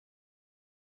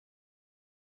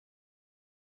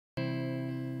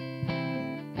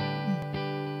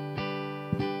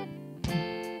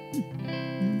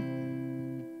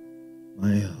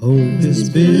Hope is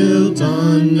built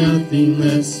on nothing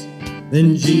less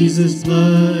than Jesus'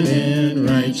 blood and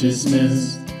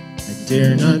righteousness. I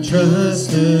dare not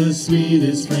trust the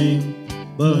sweetest frame,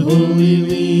 but wholly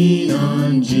lean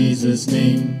on Jesus'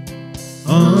 name.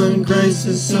 On Christ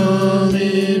the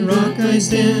solid rock I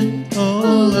stand,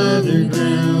 all other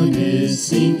ground is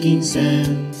sinking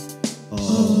sand.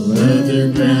 All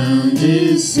other ground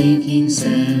is sinking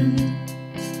sand.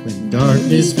 When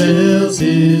darkness veils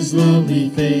his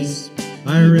lovely face,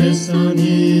 I rest on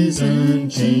his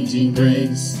unchanging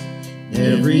grace.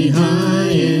 Every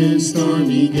high and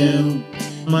stormy gale,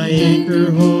 my anchor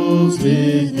holds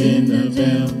within the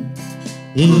veil.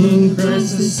 In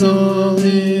Christ the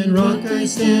solid rock I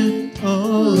stand,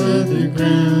 all other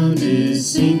ground is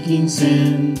sinking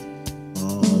sand.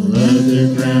 All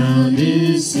other ground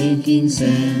is sinking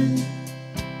sand.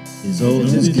 His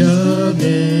ultimate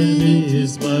covenant is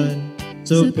his blood,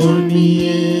 support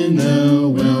me in the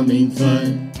whelming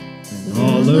flood. When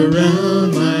all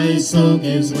around my soul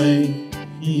gives way,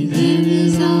 he then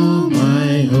is all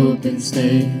my hope and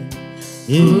stay.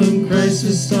 In Christ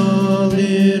the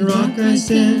solid rock I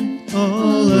stand,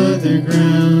 all other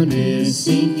ground is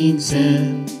sinking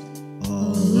sand.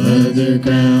 All other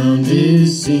ground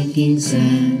is sinking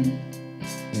sand.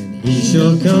 And he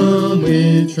shall come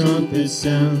with trumpet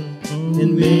sound,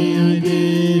 and may I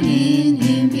then in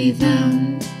him be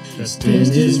found. Trust in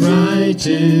his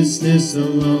righteousness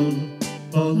alone,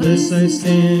 faultless I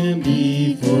stand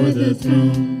before the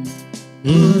throne.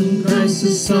 In Christ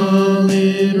the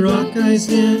solid rock I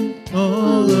stand,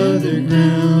 all other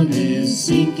ground is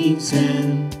sinking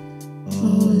sand.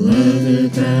 All other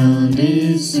ground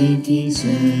is sinking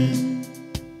sand.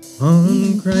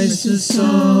 On Christ the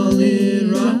solid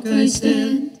rock I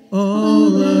stand,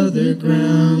 all other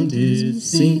ground is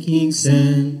sinking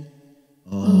sand.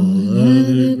 All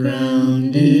other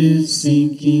ground is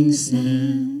sinking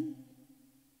sand.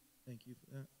 Thank you for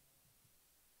that.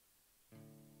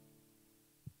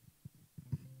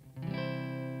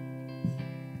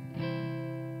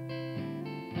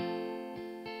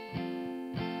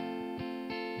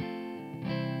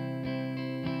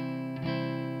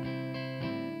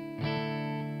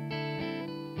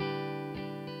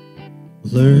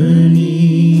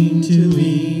 Learning to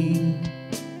lean,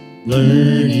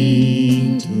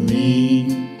 learning to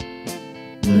lean,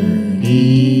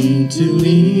 learning to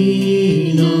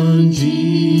lean on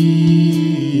Jesus,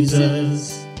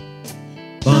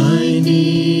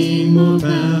 finding more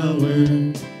power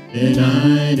than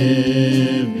I'd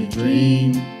ever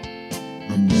dream.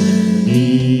 I'm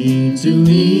learning to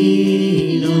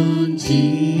lean on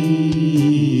Jesus,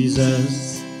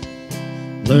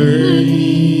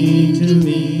 learning to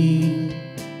lean,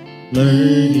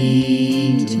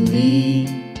 learning to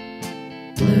lean,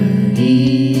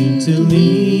 learning to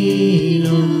lean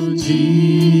on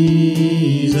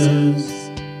Jesus,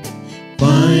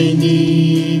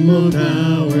 finding more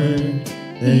power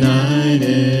than I'd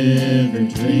ever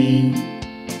dream.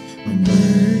 I'm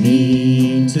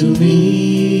learning to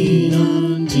lean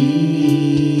on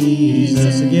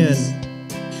Jesus again.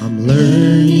 I'm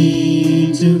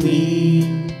learning to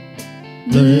lean,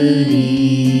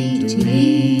 learning to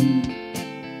lean,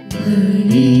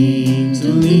 learning to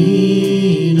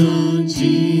lean on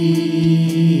Jesus,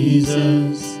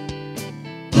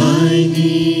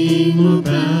 finding more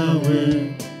power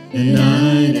than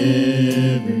I'd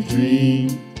ever dream.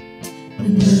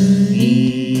 I'm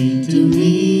learning to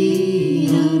lean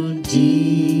on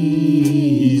Jesus.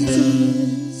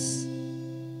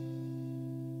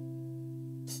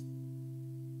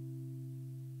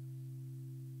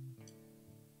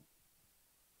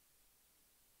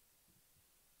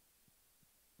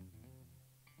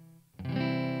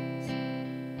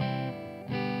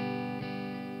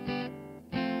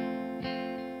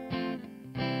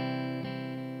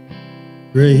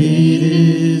 Great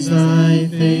is thy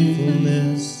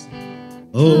faithfulness,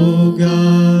 O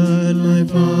God, my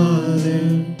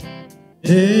Father.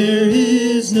 There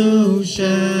is no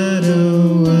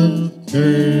shadow of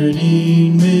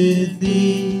turning with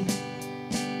thee.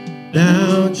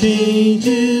 Thou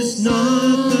changest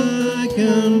not, thy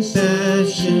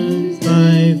compassions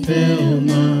thy fail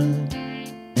not.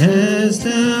 As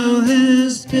thou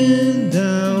hast been,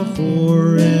 thou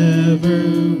forever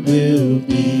wilt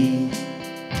be.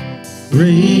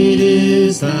 Great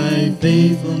is thy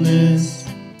faithfulness,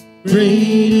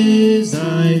 great is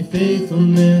thy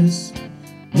faithfulness.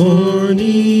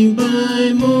 Morning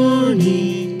by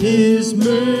morning his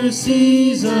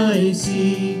mercies I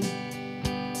see.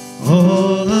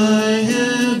 All I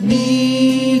have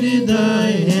needed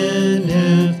thy hand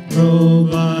hath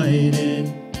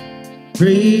provided.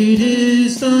 Great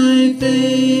is thy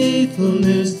faithfulness.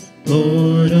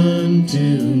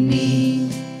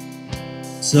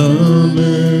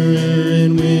 Summer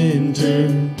and winter,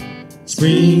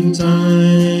 springtime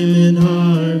and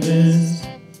harvest,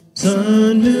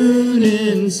 sun, moon,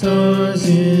 and stars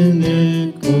in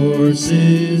their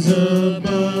courses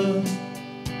above.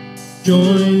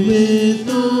 Join with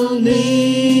all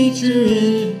nature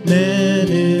in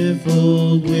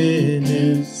manifold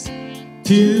witness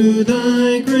to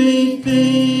thy great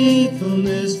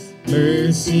faithfulness,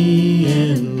 mercy,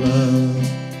 and love.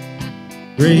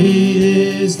 Great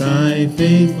is thy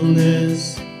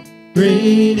faithfulness,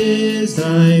 great is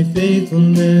thy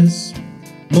faithfulness.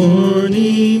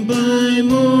 Morning by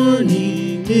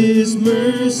morning his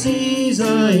mercies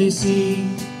I see.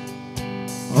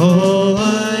 All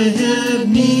I have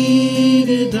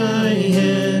needed thy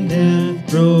hand hath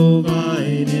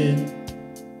provided.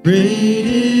 Great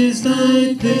is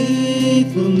thy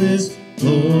faithfulness,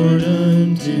 Lord,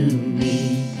 unto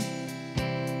me.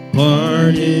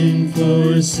 Pardon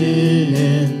for sin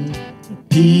and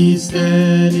peace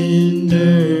that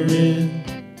endureth,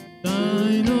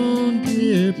 thine own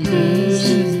dear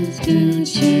presence to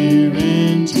cheer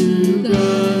and to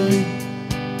guide.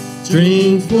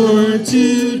 Strength for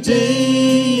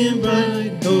today and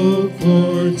bright hope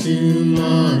for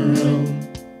tomorrow.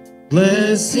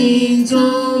 Blessings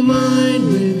all mine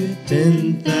with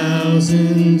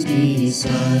 10,000s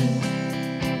beside.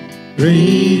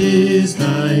 Great is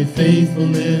thy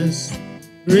faithfulness,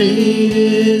 great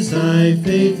is thy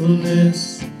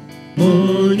faithfulness.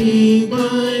 Morning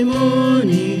by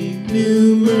morning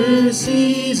new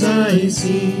mercies I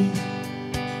see.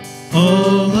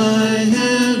 All I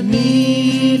have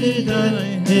needed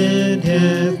thy hand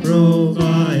hath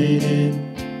provided.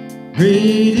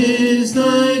 Great is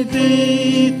thy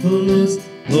faithfulness,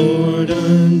 Lord,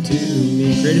 unto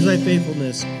me. Great is thy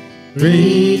faithfulness.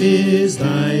 Great is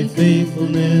thy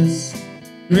faithfulness.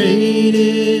 Great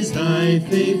is thy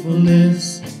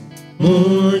faithfulness.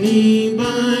 Morning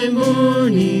by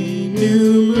morning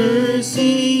new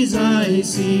mercies I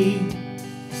see.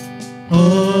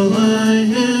 All I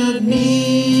have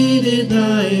needed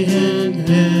thy hand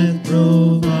hath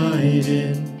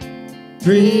provided.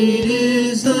 Great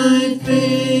is thy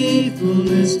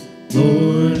faithfulness,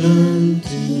 Lord,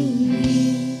 unto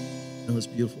me. That was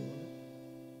beautiful.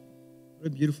 What a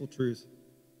beautiful truth.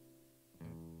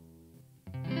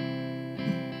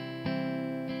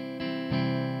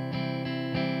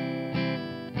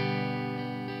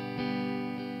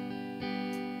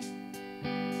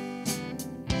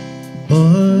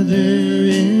 Father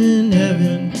in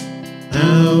heaven,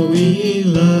 how we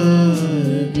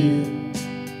love you.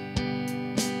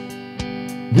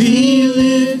 We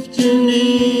lift your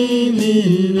name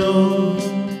in all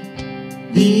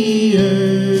the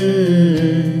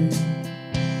earth.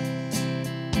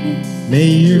 May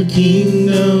your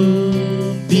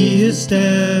kingdom be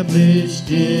established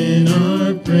in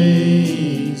our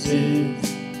praises.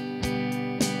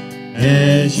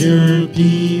 As your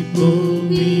people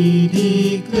we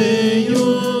declare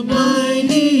your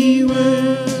mighty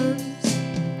words.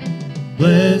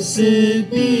 Blessed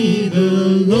be the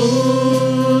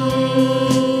Lord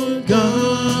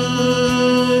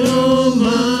God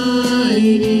Almighty,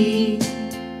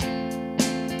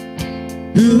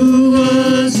 who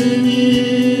was and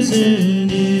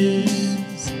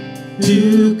is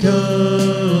to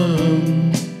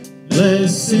come.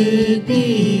 Blessed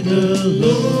be the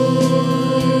Lord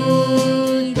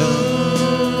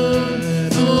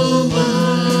God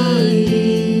Almighty,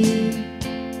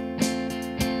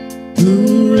 who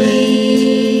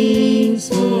reigns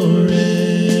forevermore.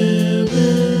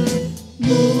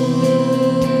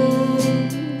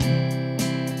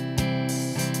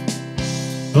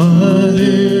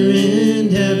 Father in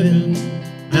heaven,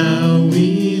 how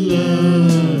we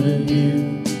love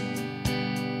you.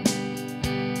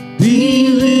 We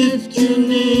lift your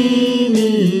name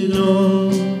in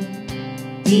all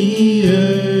the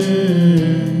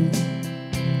earth.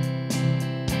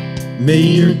 May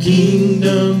your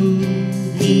kingdom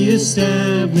be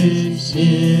established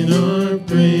in our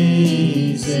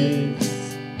praises.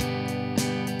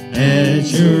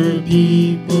 As your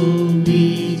people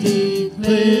we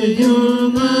declare your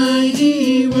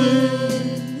mighty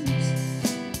words.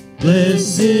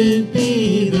 Blessed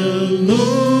be the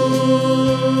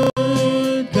Lord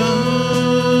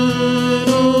God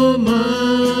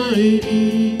Almighty,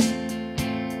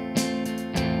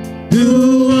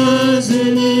 who was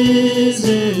and is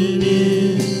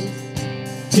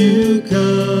to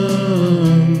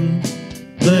come.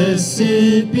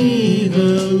 Blessed be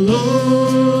the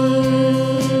Lord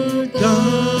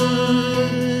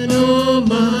God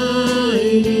Almighty,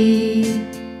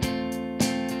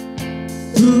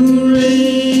 who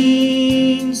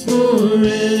reigns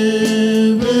forever.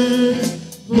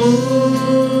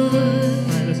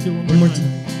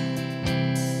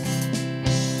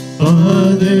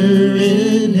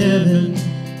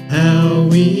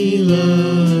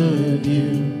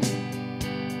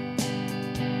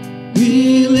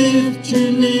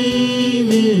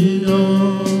 in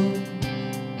all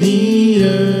the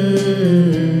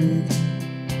earth.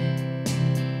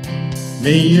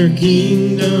 May your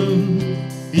kingdom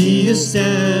be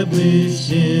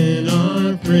established in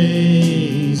our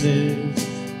praises.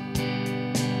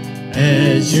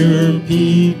 As your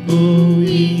people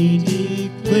we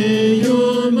declare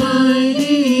your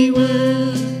mighty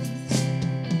words.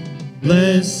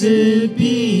 Blessed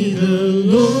be the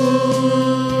Lord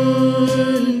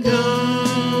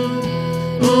God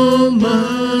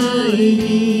Almighty,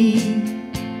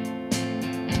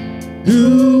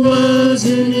 who was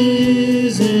and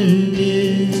is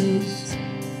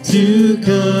to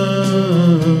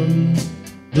come.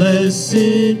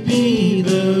 Blessed be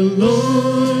the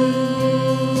Lord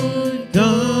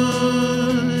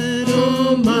God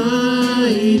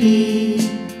Almighty,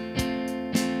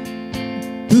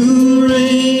 who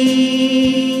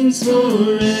reigns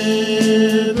forevermore,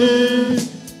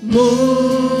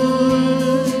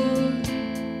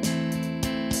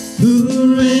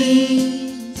 who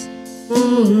reigns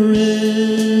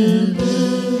forevermore.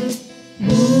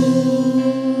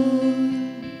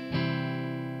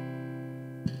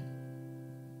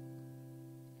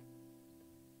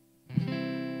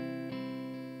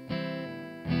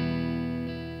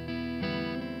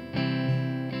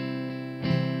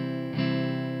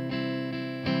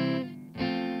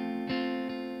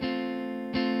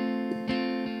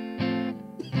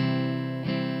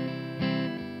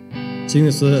 Sing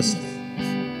this with us.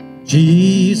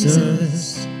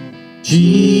 Jesus,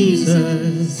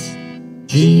 Jesus,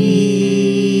 Jesus.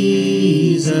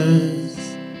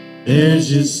 There's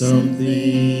just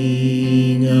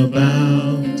something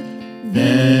about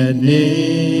that name.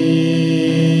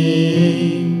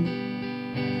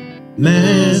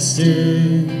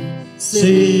 Master,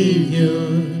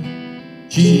 Savior,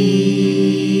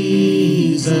 Jesus,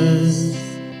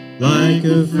 like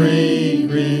a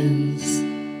fragrance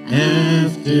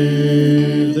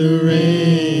after the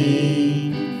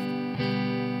rain.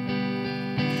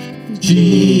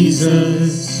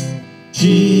 Jesus,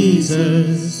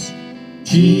 Jesus,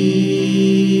 Jesus,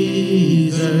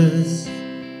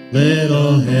 let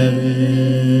all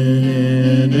heaven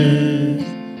and earth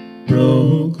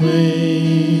proclaim.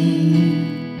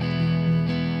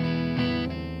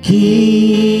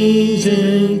 Kings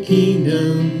and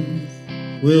kingdoms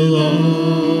will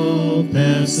all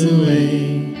pass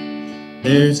away.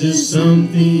 There's just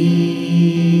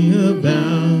something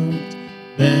about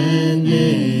that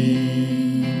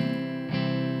name.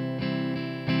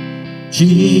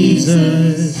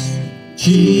 Jesus,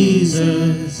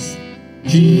 Jesus,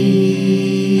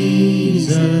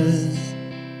 Jesus.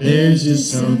 There's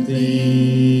just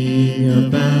something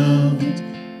about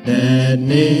that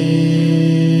name.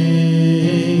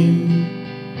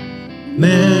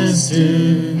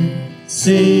 Master,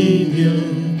 Savior,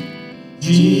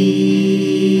 Jesus,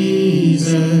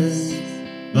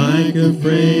 like a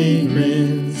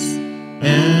fragrance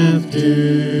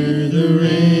after the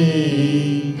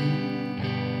rain.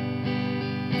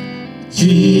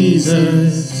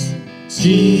 Jesus,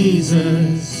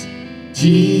 Jesus,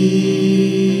 Jesus,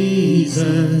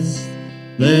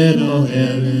 let all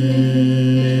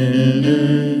heaven and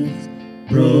earth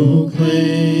proclaim.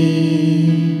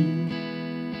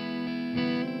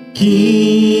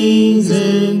 Kings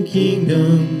and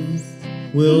kingdoms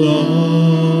will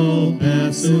all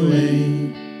pass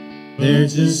away.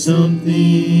 There's just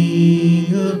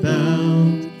something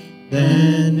about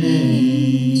that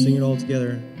name. Sing it all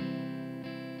together.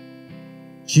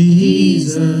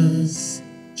 Jesus,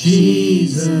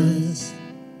 Jesus,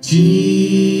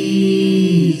 Jesus.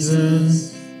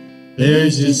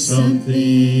 There's just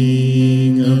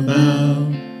something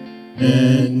about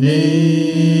that name.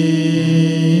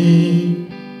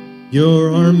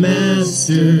 You're our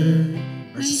Master,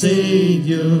 our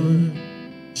Savior,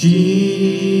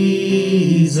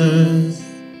 Jesus,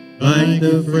 like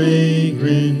the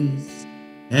fragrance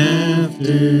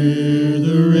after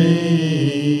the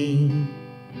rain.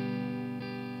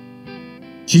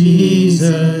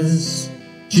 Jesus,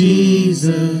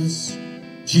 Jesus,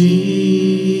 Jesus,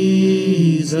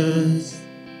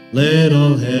 let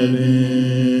all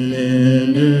heaven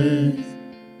and earth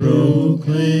proclaim.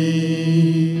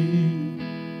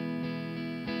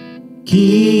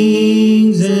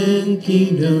 Kings and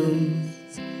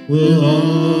kingdoms will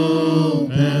all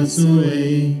pass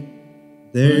away.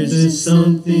 There's just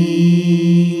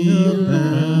something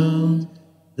about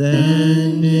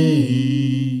that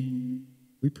name.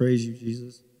 We praise you,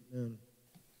 Jesus. Amen.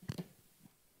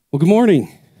 Well, good morning.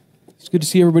 It's good to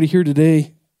see everybody here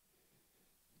today.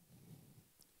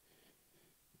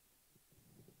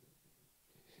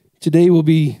 Today we'll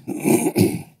be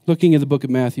looking at the book of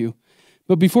Matthew.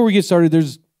 But before we get started,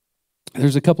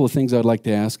 there's a couple of things I'd like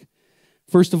to ask.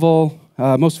 First of all,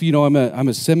 most of you know I'm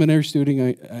a seminary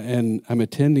student, and I'm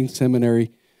attending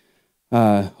seminary,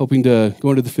 hoping to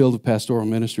go into the field of pastoral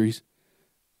ministries.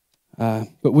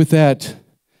 But with that,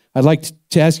 I'd like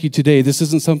to ask you today, this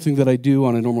isn't something that I do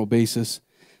on a normal basis,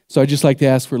 so I'd just like to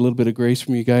ask for a little bit of grace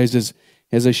from you guys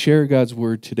as I share God's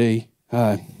word today,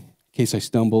 in case I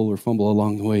stumble or fumble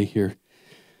along the way here.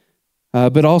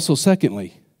 But also,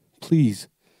 secondly, please,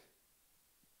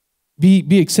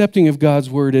 be accepting of God's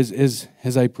word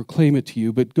as I proclaim it to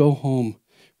you, but go home,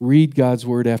 read God's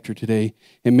word after today,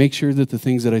 and make sure that the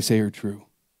things that I say are true.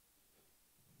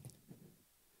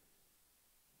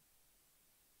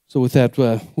 So with that,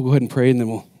 we'll go ahead and pray, and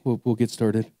then we'll get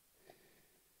started.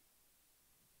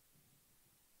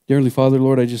 Dear Heavenly Father,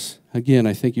 Lord,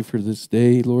 I thank you for this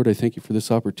day. Lord, I thank you for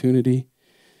this opportunity.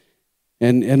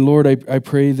 And Lord, I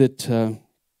pray that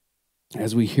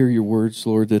as we hear your words,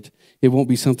 Lord, that it won't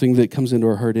be something that comes into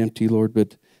our heart empty, Lord,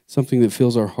 but something that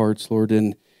fills our hearts, Lord,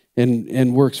 and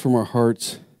works from our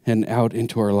hearts and out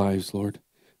into our lives, Lord.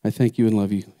 I thank you and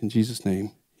love you. In Jesus'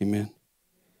 name, amen.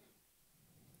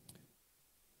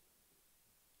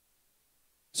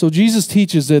 So Jesus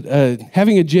teaches that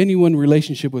having a genuine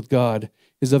relationship with God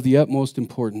is of the utmost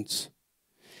importance.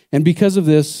 And because of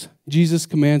this, Jesus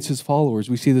commands his followers.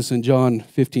 We see this in John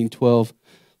 15:12,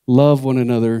 love one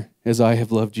another as I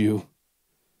have loved you.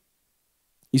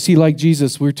 You see, like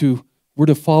Jesus, we're to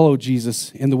follow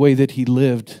Jesus in the way that he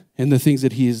lived and the things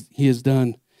that he has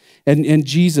done. And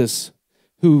Jesus,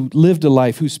 who lived a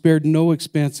life, who spared no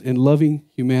expense in loving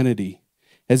humanity,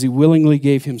 as he willingly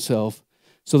gave himself,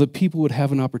 so that people would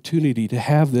have an opportunity to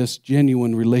have this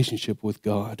genuine relationship with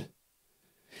God.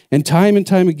 And time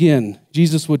again,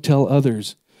 Jesus would tell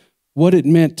others what it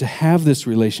meant to have this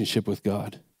relationship with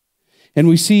God. And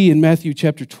we see in Matthew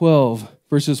chapter 12,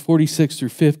 verses 46 through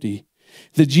 50,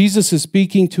 that Jesus is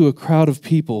speaking to a crowd of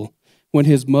people when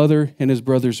his mother and his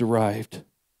brothers arrived.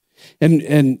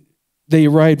 And they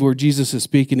arrived where Jesus is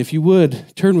speaking. If you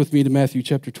would, turn with me to Matthew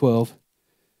chapter 12,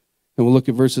 and we'll look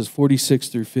at verses 46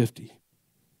 through 50.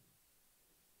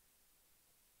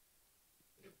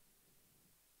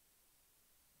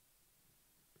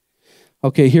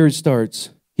 Okay, here it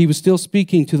starts. He was still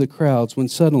speaking to the crowds when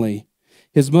suddenly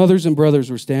his mothers and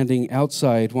brothers were standing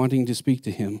outside wanting to speak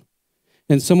to him.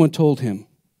 And someone told him,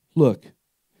 "Look,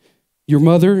 your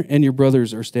mother and your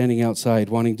brothers are standing outside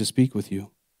wanting to speak with you."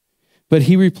 But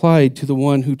he replied to the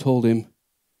one who told him,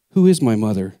 "Who is my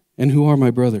mother and who are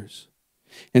my brothers?"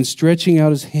 And stretching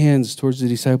out his hands towards the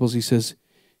disciples, he says,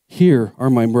 "Here are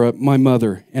my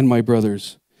mother and my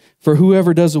brothers. For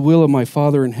whoever does the will of my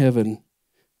Father in heaven,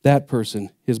 that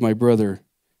person is my brother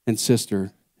and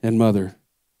sister and mother."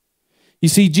 You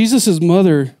see, Jesus'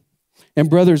 mother and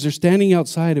brothers are standing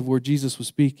outside of where Jesus was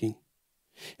speaking.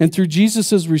 And through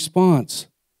Jesus' response,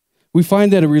 we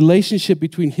find that a relationship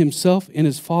between himself and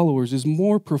his followers is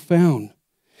more profound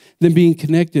than being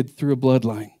connected through a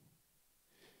bloodline.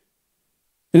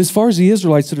 And as far as the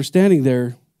Israelites that are standing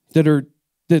there,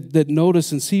 that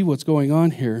notice and see what's going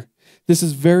on here, this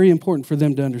is very important for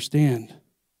them to understand.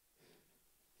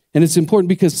 And it's important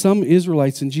because some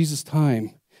Israelites in Jesus'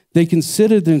 time, they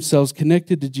considered themselves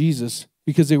connected to Jesus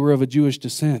because they were of a Jewish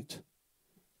descent.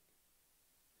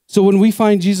 So when we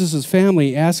find Jesus'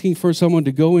 family asking for someone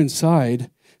to go inside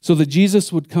so that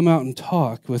Jesus would come out and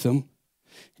talk with them,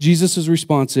 Jesus'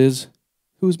 response is,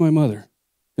 "Who is my mother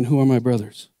and who are my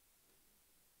brothers?"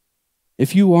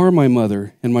 If you are my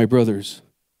mother and my brothers,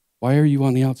 why are you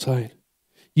on the outside?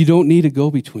 You don't need a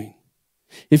go-between.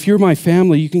 If you're my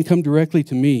family, you can come directly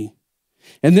to me.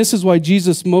 And this is why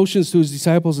Jesus motions to his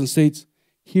disciples and states,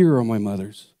 "Here are my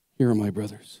mothers, here are my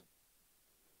brothers."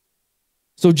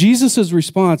 So Jesus'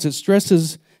 response, it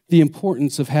stresses the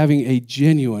importance of having a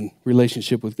genuine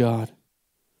relationship with God.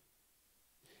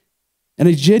 And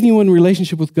a genuine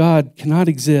relationship with God cannot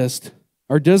exist,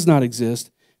 or does not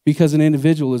exist, because an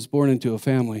individual is born into a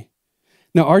family.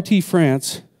 Now, R.T.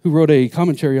 France, who wrote a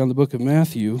commentary on the book of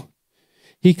Matthew,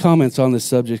 he comments on this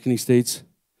subject and he states,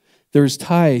 there is a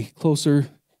tie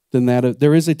closer that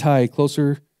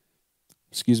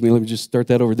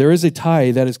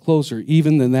is closer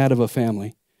even than that of a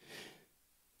family.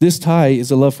 This tie is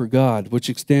a love for God,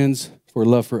 which extends for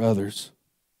love for others.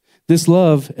 This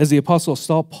love, as the Apostle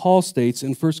Paul states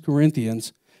in 1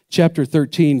 Corinthians chapter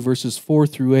 13, verses 4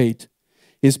 through 8,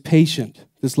 is patient.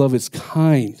 This love is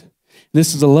kind.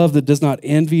 This is a love that does not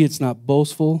envy. It's not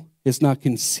boastful. It's not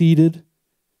conceited.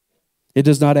 It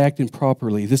does not act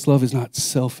improperly. This love is not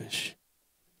selfish.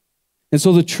 And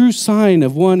so the true sign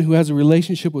of one who has a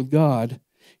relationship with God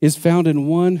is found in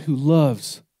one who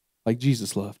loves like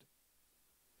Jesus loved.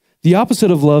 The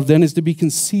opposite of love then is to be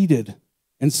conceited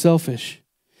and selfish.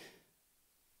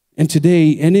 And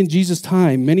today, and in Jesus'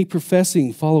 time, many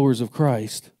professing followers of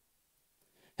Christ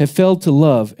have failed to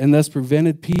love and thus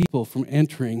prevented people from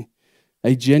entering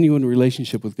a genuine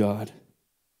relationship with God.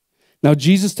 Now,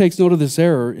 Jesus takes note of this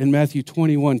error in Matthew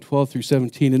 21, 12 through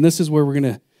 17, and this is where we're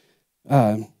going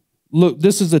to look.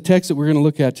 This is the text that we're going to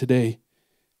look at today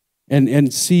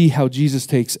and see how Jesus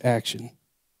takes action.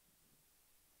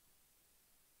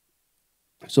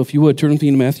 So if you would, turn with me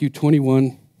to Matthew 21,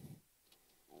 and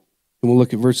we'll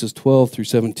look at verses 12 through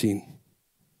 17.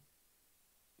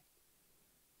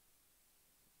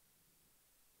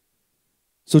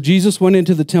 So Jesus went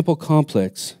into the temple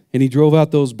complex, and he drove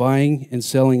out those buying and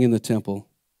selling in the temple.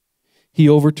 He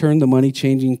overturned the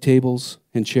money-changing tables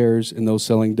and chairs and those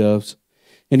selling doves,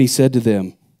 and he said to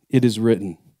them, "It is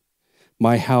written,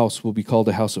 'My house will be called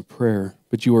a house of prayer,'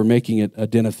 but you are making it a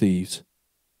den of thieves."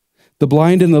 The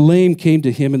blind and the lame came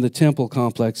to him in the temple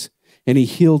complex, and he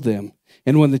healed them.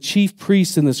 And when the chief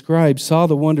priests and the scribes saw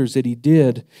the wonders that he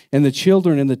did, and the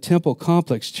children in the temple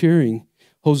complex cheering,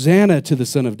 "Hosanna to the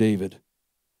Son of David,"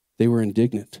 they were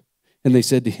indignant. And they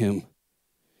said to him,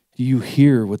 "Do you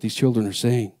hear what these children are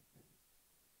saying?"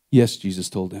 "Yes," Jesus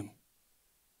told them.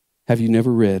 "Have you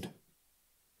never read,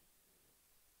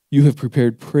 'You have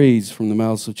prepared praise from the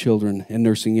mouths of children and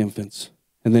nursing infants'?"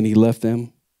 And then he left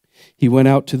them. He went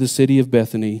out to the city of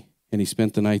Bethany, and he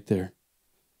spent the night there.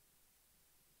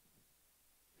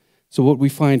 So what we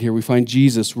find here, we find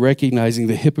Jesus recognizing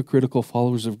the hypocritical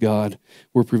followers of God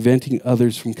were preventing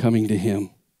others from coming to him.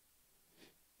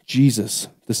 Jesus,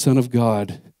 the Son of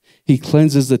God, he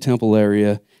cleanses the temple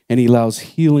area, and he allows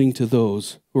healing to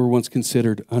those who were once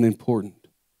considered unimportant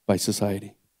by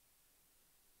society.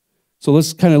 So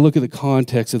let's kind of look at the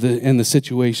context of and the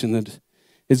situation that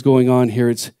is going on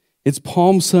here. It's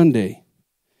Palm Sunday.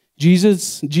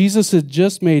 Jesus had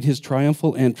just made his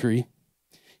triumphal entry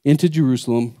into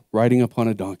Jerusalem riding upon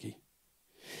a donkey.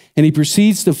 And he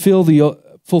proceeds to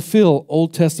fulfill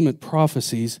Old Testament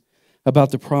prophecies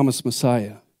about the promised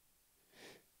Messiah.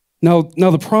 Now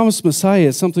the promised Messiah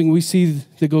is something we see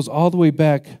that goes all the way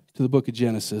back to the book of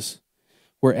Genesis,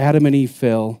 where Adam and Eve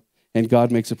fell, and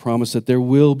God makes a promise that there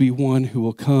will be one who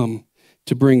will come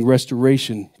to bring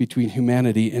restoration between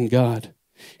humanity and God.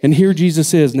 And here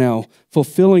Jesus is now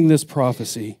fulfilling this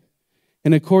prophecy.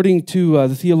 And according to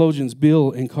the theologians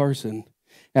Bill and Carson,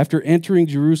 after entering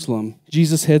Jerusalem,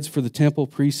 Jesus heads for the temple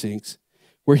precincts,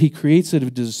 where he creates a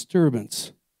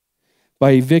disturbance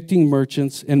by evicting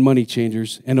merchants and money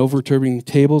changers and overturning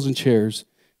tables and chairs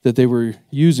that they were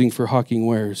using for hawking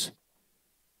wares.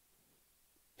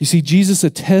 You see, Jesus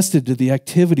attested to the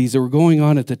activities that were going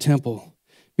on at the temple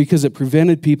because it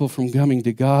prevented people from coming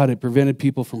to God. It prevented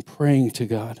people from praying to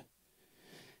God.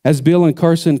 As Bill and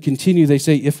Carson continue, they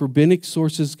say, if rabbinic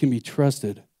sources can be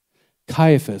trusted,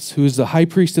 Caiaphas, who was the high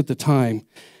priest at the time,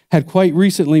 had quite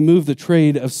recently moved the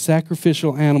trade of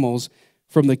sacrificial animals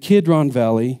from the Kidron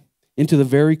Valley into the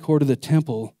very court of the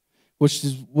temple, which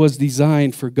was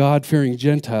designed for God-fearing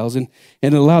Gentiles, and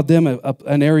allowed them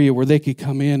an area where they could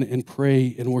come in and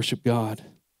pray and worship God.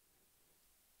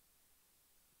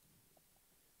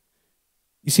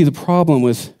 You see, the problem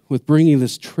with bringing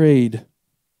this trade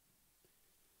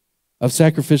of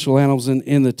sacrificial animals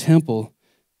in the temple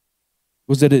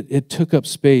was that it took up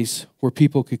space where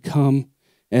people could come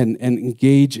and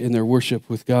engage in their worship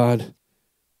with God.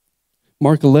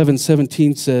 Mark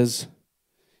 11:17 says,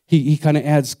 he kind of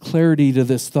adds clarity to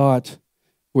this thought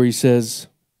where it says,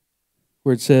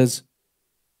 is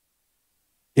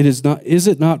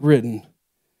it not written,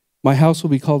 "My house will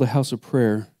be called a house of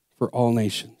prayer for all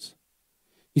nations"?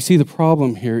 You see, the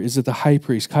problem here is that the high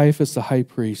priest, Caiaphas the high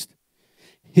priest,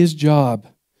 his job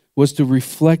was to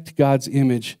reflect God's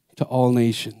image to all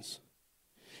nations.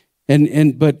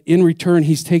 But in return,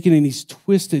 he's taken and he's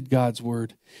twisted God's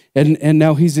word. And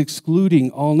now he's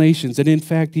excluding all nations, and in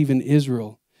fact, even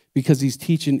Israel, because he's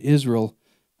teaching Israel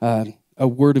a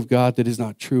word of God that is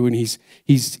not true. And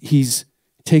he's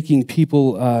taking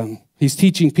people, he's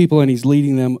teaching people, and he's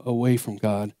leading them away from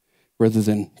God rather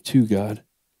than to God.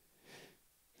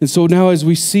 And so now, as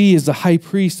we see, as the high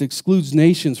priest excludes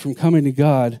nations from coming to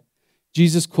God,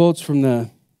 Jesus quotes from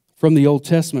the Old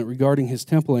Testament regarding his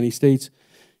temple, and he states,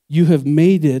 "You have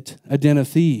made it a den of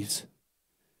thieves."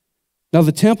 Now,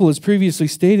 the temple, as previously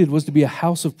stated, was to be a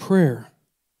house of prayer.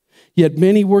 Yet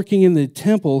many working in the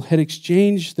temple had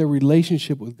exchanged their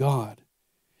relationship with God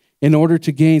in order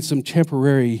to gain some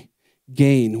temporary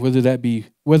gain, whether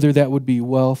that would be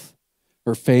wealth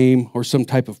or fame or some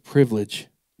type of privilege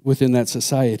within that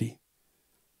society.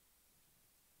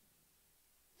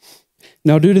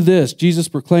 Now, due to this, Jesus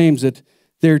proclaims that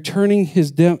they're turning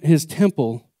his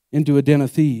temple into a den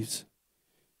of thieves.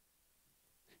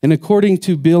 And according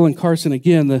to Bill and Carson,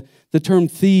 again, the term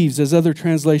thieves, as other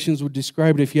translations would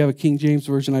describe it, if you have a King James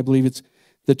version, I believe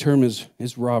the term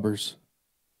is robbers.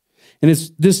 And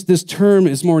this term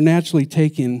is more naturally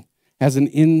taken as an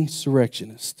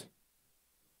insurrectionist.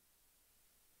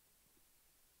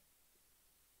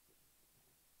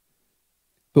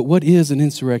 But what is an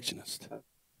insurrectionist?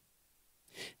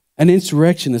 An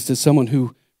insurrectionist is someone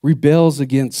who rebels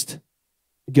against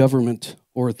government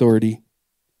or authority.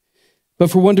 But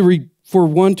for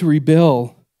one to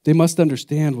rebel, they must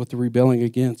understand what they're rebelling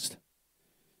against.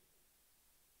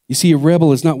 You see, a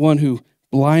rebel is not one who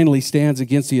blindly stands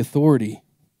against the authority,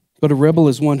 but a rebel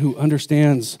is one who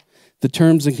understands the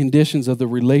terms and conditions of the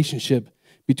relationship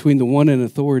between the one in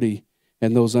authority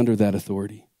and those under that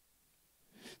authority.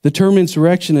 The term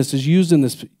insurrectionist is used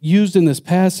in this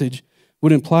passage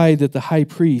would imply that the high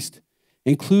priest,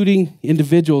 including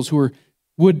individuals who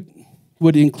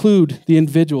would include the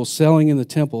individuals selling in the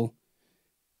temple,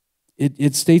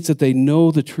 it states that they know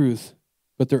the truth,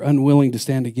 but they're unwilling to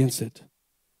stand against it.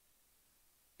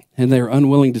 And they're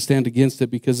unwilling to stand against it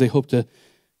because they hope to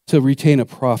retain a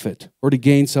profit or to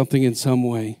gain something in some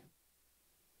way.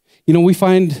 You know, we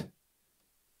find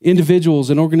individuals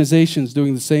and organizations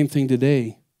doing the same thing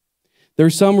today. There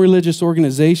are some religious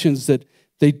organizations that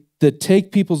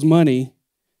take people's money,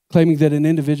 claiming that an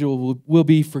individual will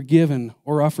be forgiven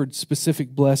or offered specific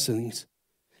blessings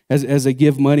as they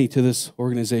give money to this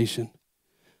organization.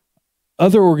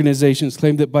 Other organizations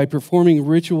claim that by performing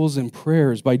rituals and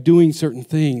prayers, by doing certain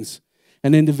things,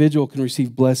 an individual can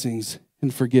receive blessings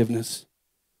and forgiveness.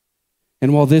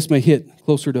 And while this may hit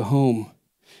closer to home,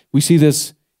 we see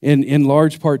this in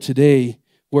large part today,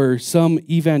 where some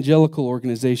evangelical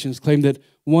organizations claim that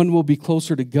one will be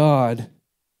closer to God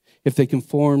if they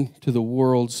conform to the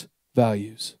world's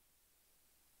values.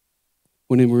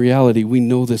 When in reality, we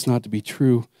know this not to be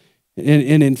true.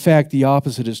 And in fact, the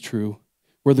opposite is true,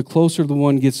 where the closer the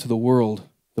one gets to the world,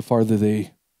 the farther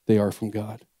they are from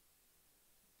God.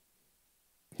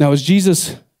 Now, as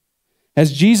Jesus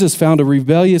found a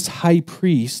rebellious high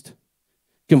priest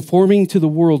conforming to the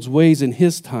world's ways in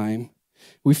his time,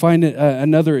 we find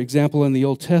another example in the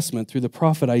Old Testament through the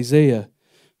prophet Isaiah,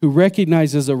 who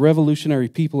recognizes a revolutionary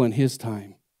people in his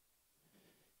time.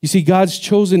 You see, God's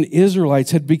chosen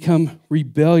Israelites had become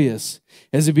rebellious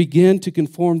as they began to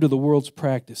conform to the world's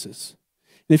practices.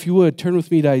 And if you would, turn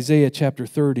with me to Isaiah chapter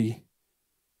 30.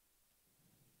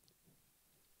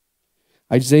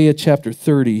 Isaiah chapter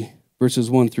 30, verses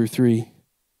 1 through 3.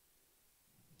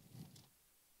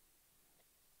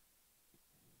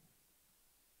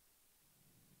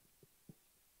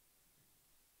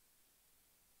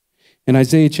 In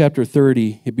Isaiah chapter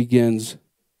 30, it begins,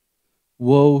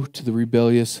 "Woe to the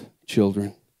rebellious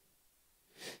children.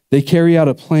 They carry out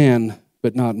a plan,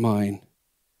 but not mine."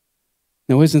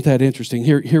 Now, isn't that interesting?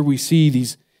 Here we see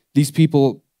these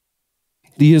people,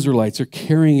 the Israelites, are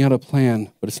carrying out a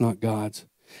plan, but it's not God's.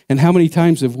 And how many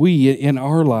times have we in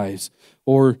our lives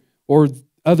or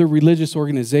other religious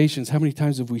organizations, how many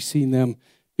times have we seen them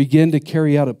begin to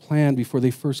carry out a plan before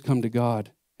they first come to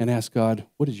God and ask God,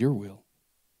 "What is your will?"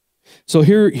 So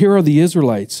here are the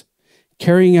Israelites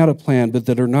carrying out a plan, but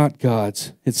that are not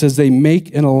God's. It says they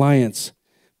make an alliance,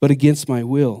 but against my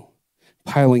will,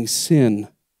 piling sin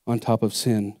on top of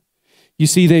sin. You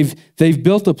see, they've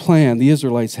built a plan, the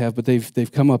Israelites have, but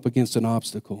they've come up against an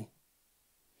obstacle.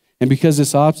 And because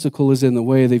this obstacle is in the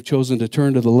way, they've chosen to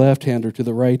turn to the left hand or to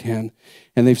the right hand,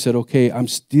 and they've said, okay, I'm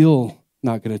still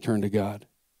not going to turn to God.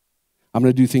 I'm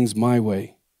going to do things my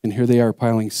way. And here they are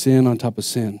piling sin on top of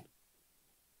sin.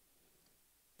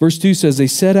 Verse 2 says, they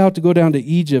set out to go down to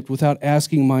Egypt without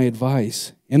asking my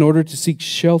advice in order to seek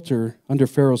shelter under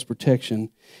Pharaoh's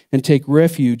protection and take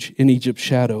refuge in Egypt's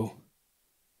shadow.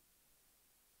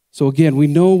 So again, we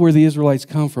know where the Israelites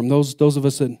come from. Those of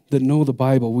us that know the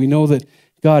Bible, we know that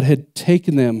God had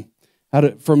taken them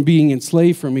from being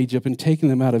enslaved from Egypt and taken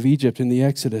them out of Egypt in the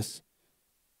Exodus.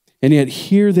 And yet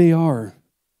here they are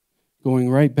going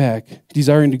right back,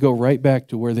 desiring to go right back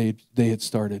to where they had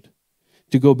started.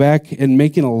 To go back and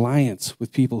make an alliance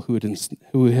with people who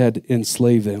had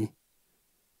enslaved them.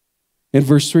 And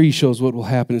verse 3 shows what will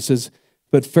happen. It says,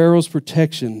 but Pharaoh's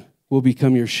protection will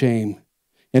become your shame,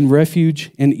 and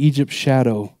refuge in Egypt's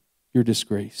shadow, your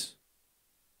disgrace.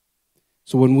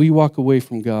 So when we walk away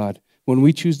from God, when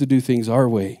we choose to do things our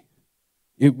way,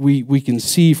 we can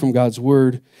see from God's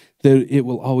word that it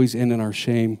will always end in our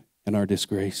shame and our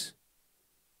disgrace.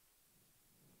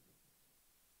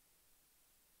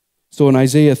 So in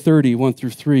Isaiah 30, 1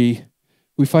 through 3,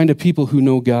 we find a people who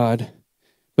know God,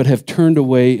 but have turned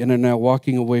away and are now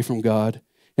walking away from God.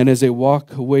 And as they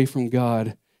walk away from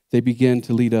God, they begin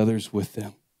to lead others with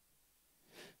them.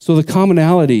 So the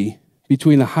commonality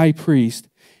between the high priest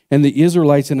and the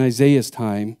Israelites in Isaiah's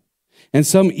time and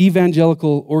some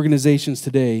evangelical organizations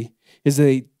today is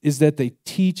that they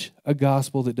teach a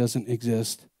gospel that doesn't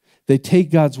exist. They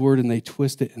take God's word and they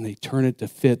twist it and they turn it to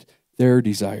fit their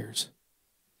desires.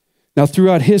 Now,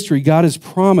 throughout history, God has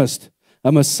promised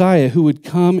a Messiah who would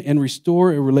come and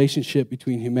restore a relationship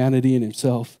between humanity and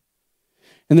himself.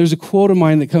 And there's a quote of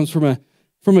mine that comes from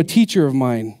a teacher of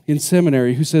mine in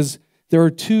seminary who says, there are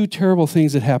two terrible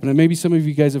things that happen. And maybe some of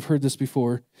you guys have heard this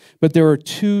before, but there are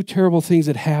two terrible things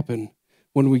that happen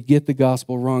when we get the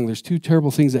gospel wrong. There's two terrible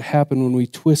things that happen when we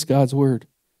twist God's word.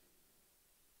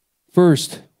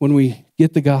 First, when we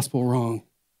get the gospel wrong,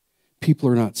 people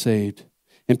are not saved.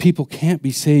 And people can't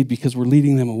be saved because we're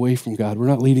leading them away from God. We're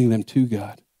not leading them to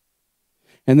God.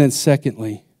 And then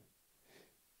secondly,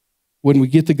 when we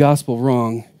get the gospel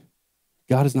wrong,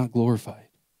 God is not glorified.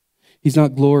 He's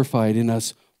not glorified in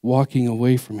us walking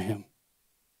away from him.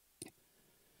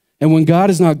 And when God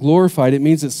is not glorified, it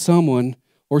means that someone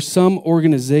or some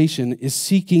organization is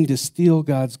seeking to steal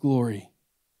God's glory.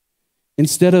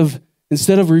 Instead of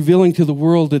revealing to the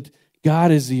world that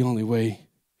God is the only way,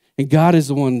 and God is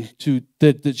the one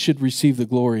that should receive the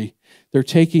glory, they're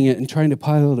taking it and trying to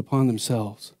pile it upon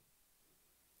themselves.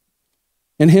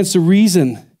 And hence the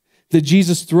reason that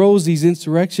Jesus throws these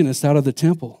insurrectionists out of the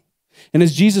temple. And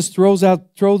as Jesus throws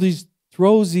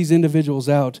these individuals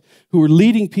out who are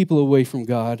leading people away from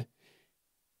God,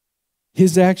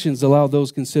 his actions allow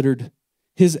those who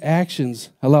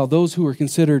are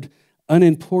considered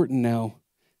unimportant now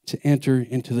to enter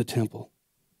into the temple.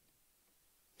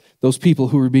 Those people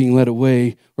who are being led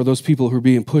away, or those people who are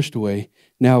being pushed away,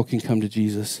 now can come to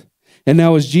Jesus. And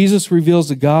now as Jesus reveals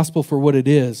the gospel for what it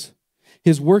is,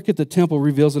 his work at the temple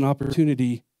reveals an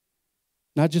opportunity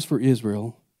not just for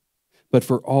Israel, but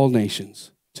for all nations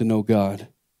to know God.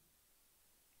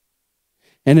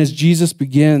 And as Jesus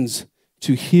begins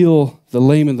to heal the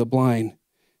lame and the blind,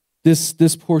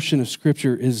 this portion of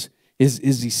Scripture is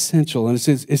essential. And it's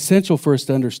essential for us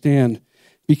to understand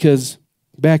because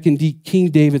back in King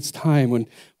David's time,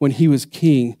 when he was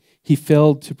king, he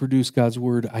failed to produce God's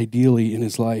word ideally in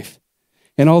his life.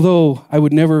 And although I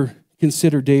would never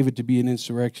consider David to be an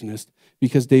insurrectionist,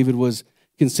 because David was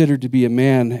considered to be a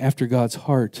man after God's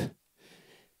heart,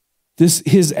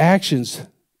 his actions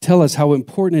tell us how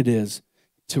important it is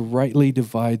to rightly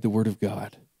divide the word of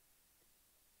God.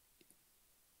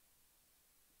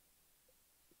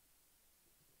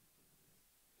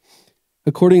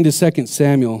 According to 2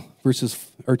 Samuel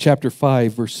chapter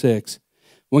 5, verse 6,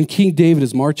 when King David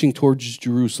is marching towards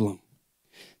Jerusalem,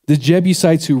 the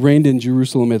Jebusites who reigned in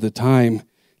Jerusalem at the time,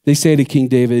 they say to King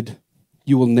David,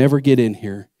 "You will never get in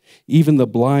here. Even the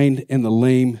blind and the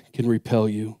lame can repel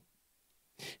you."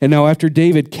 And now after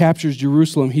David captures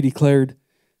Jerusalem, he declared,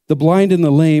 "The blind and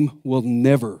the lame will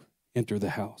never enter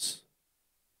the house."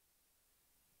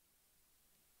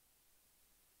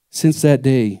 Since that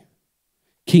day,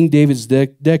 King David's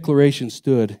declaration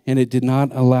stood, and it did not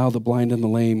allow the blind and the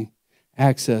lame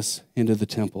access into the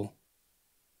temple.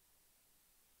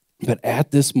 But at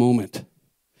the moment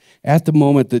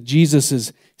that Jesus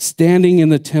is standing in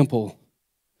the temple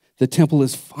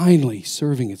is finally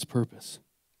serving its purpose.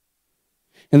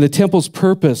 And the temple's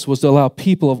purpose was to allow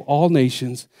people of all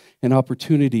nations an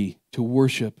opportunity to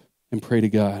worship and pray to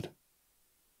God.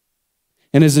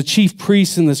 And as the chief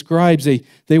priests and the scribes,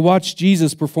 they watched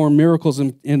Jesus perform miracles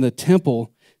in the temple,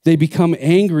 they become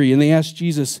angry and they ask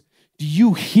Jesus, "Do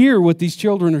you hear what these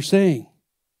children are saying?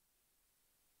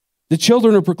 The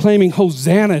children are proclaiming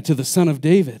Hosanna to the Son of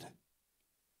David."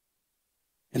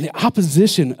 And the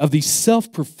opposition of these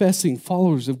self-professing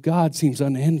followers of God seems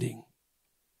unending.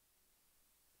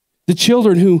 The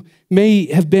children who may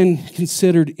have been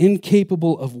considered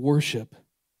incapable of worship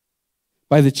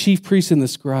by the chief priests and the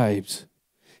scribes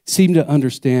seem to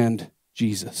understand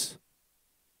Jesus.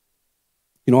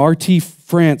 R.T.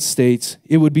 France states,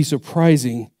 "It would be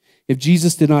surprising if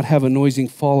Jesus did not have a noisy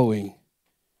following,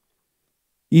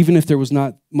 even if there was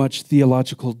not much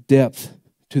theological depth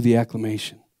to the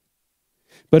acclamation.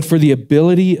 But for the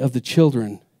ability of the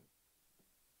children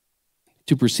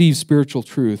to perceive spiritual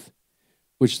truth,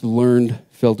 which the learned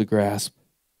failed to grasp."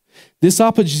 This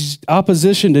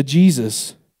opposition to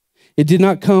Jesus, it did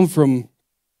not come from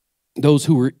those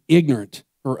who were ignorant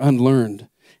or unlearned,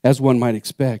 as one might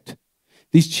expect.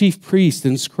 These chief priests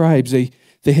and scribes, they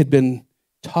had been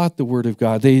taught the word of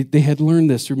God. They had learned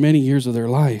this through many years of their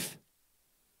life.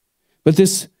 But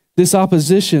this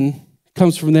opposition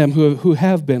comes from them who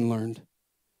have been learned.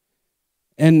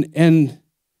 And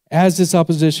as this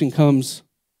opposition comes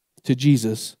to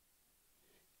Jesus,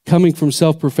 coming from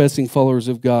self-professing followers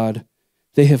of God,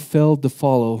 they have failed to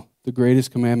follow the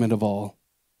greatest commandment of all,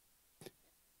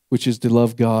 which is to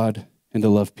love God and to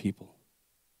love people.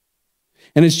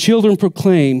 And as children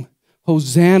proclaim,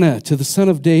 Hosanna to the Son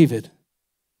of David,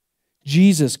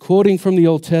 Jesus, quoting from the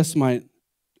Old Testament,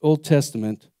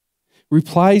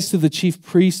 replies to the chief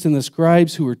priests and the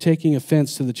scribes who were taking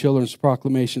offense to the children's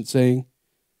proclamation, saying,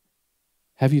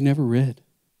 have you never read?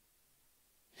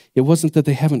 It wasn't that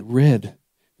they haven't read,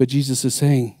 but Jesus is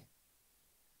saying,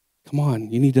 come on,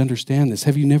 you need to understand this.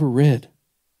 Have you never read?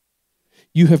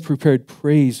 You have prepared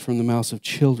praise from the mouths of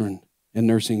children and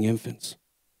nursing infants.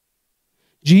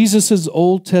 Jesus'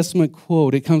 Old Testament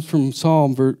quote, it comes from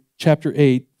Psalm chapter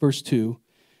 8, verse 2,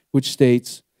 which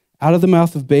states, out of the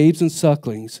mouth of babes and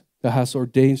sucklings, thou hast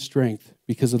ordained strength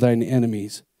because of thine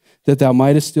enemies, that thou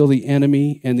mightest still the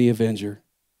enemy and the avenger.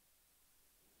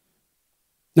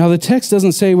 Now, the text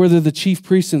doesn't say whether the chief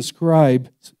priests and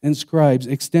scribes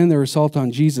extend their assault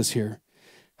on Jesus here.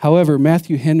 However,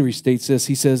 Matthew Henry states this.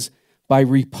 He says, by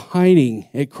repining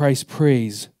at Christ's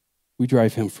praise, we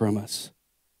drive him from us.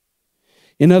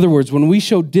 In other words, when we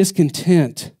show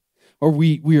discontent or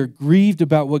we are grieved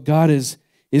about what God is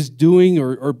doing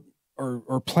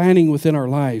or planning within our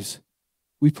lives,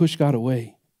 we push God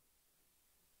away.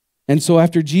 And so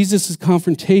after Jesus'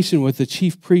 confrontation with the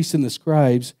chief priests and the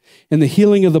scribes and the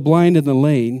healing of the blind and the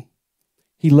lame,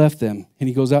 he left them and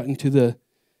he goes out into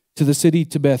the city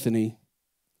to Bethany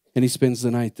and he spends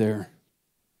the night there.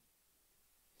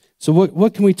 So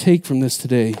what can we take from this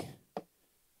today?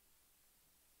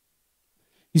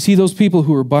 You see those people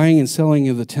who are buying and selling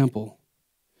in the temple.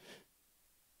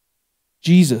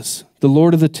 Jesus, the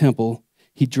Lord of the temple,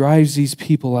 he drives these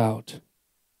people out.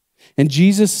 And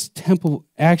Jesus' temple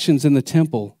actions in the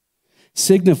temple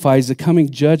signifies the coming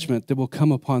judgment that will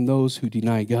come upon those who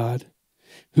deny God,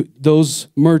 those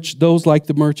like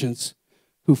the merchants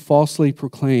who falsely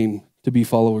proclaim to be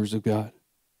followers of God.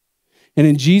 And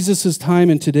in Jesus' time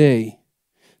and today,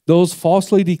 those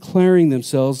falsely declaring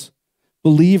themselves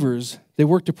believers, they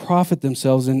work to profit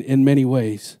themselves in many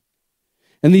ways.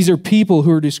 And these are people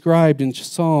who are described in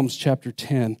Psalms chapter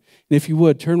 10. And if you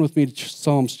would, turn with me to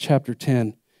Psalms chapter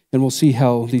 10, and we'll see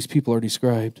how these people are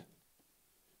described.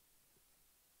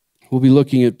 We'll be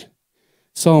looking at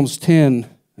Psalms 10,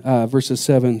 verses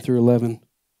 7 through 11.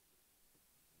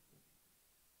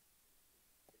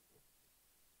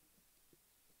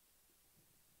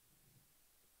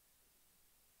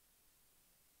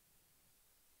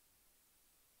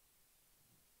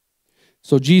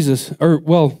 So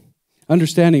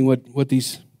understanding what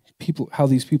these people, how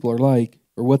these people are like,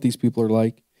 or what these people are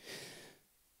like,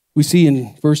 we see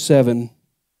in verse 7,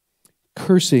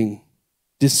 cursing,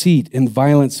 deceit, and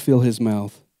violence fill his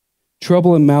mouth.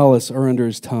 Trouble and malice are under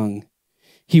his tongue.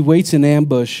 He waits in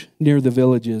ambush near the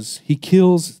villages. He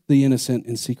kills the innocent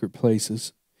in secret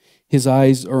places. His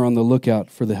eyes are on the lookout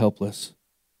for the helpless.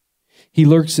 He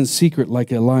lurks in secret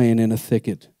like a lion in a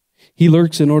thicket. He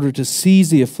lurks in order to seize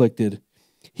the afflicted.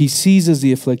 He seizes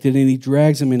the afflicted and he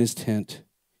drags him in his tent.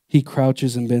 He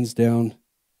crouches and bends down.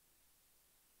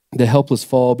 The helpless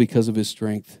fall because of his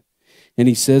strength. And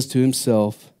he says to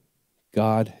himself,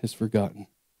 God has forgotten.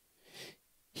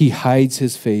 He hides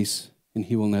his face and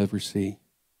he will never see.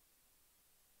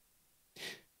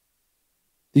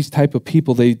 These type of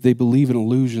people, they believe in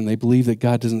illusion. They believe that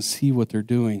God doesn't see what they're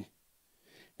doing.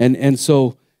 And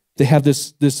so they have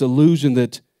this illusion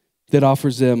that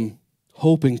offers them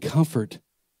hope and comfort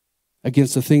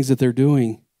against the things that they're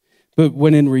doing. But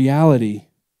when in reality,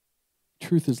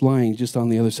 truth is lying just on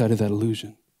the other side of that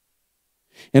illusion.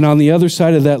 And on the other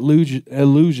side of that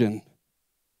illusion,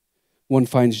 one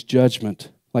finds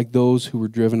judgment like those who were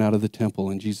driven out of the temple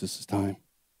in Jesus' time.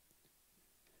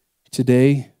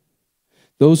 Today,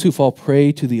 those who fall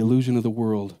prey to the illusion of the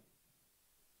world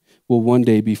will one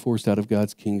day be forced out of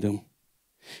God's kingdom.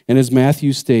 And as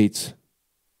Matthew states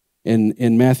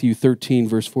in Matthew 13,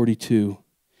 verse 42,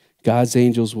 God's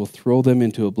angels will throw them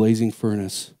into a blazing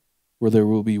furnace where there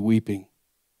will be weeping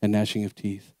and gnashing of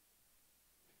teeth.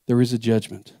 There is a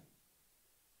judgment.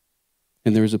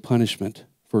 And there is a punishment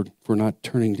for not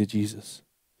turning to Jesus.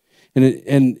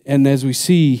 And as we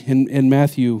see in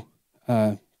Matthew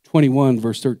 21,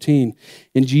 verse 13,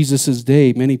 in Jesus'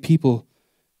 day, many of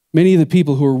the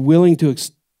people who are willing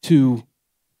to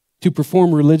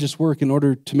perform religious work in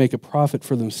order to make a profit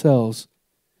for themselves,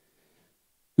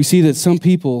 we see that some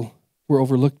people were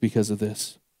overlooked because of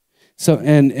this. So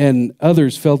and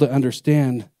others failed to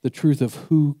understand the truth of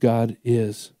who God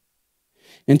is.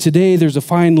 And today there's a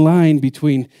fine line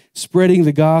between spreading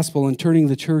the gospel and turning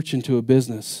the church into a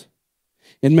business.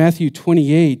 In Matthew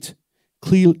 28,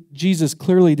 Jesus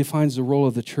clearly defines the role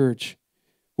of the church,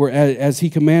 where as he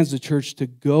commands the church to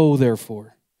go,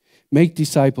 therefore, make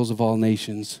disciples of all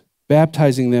nations,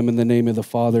 baptizing them in the name of the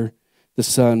Father, the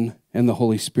Son, and the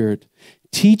Holy Spirit,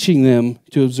 teaching them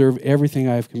to observe everything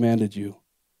I have commanded you.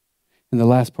 And the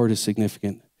last part is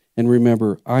significant. And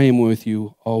remember, I am with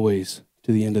you always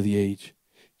to the end of the age.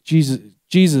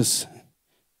 Jesus,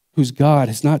 who's God,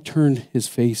 has not turned his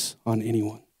face on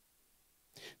anyone.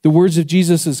 The words of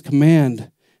Jesus'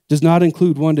 command does not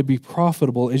include one to be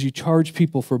profitable as you charge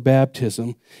people for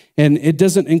baptism. And it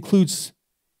doesn't include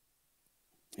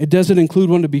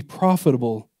one to be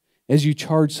profitable as you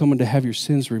charge someone to have your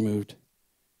sins removed.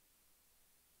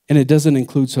 And it doesn't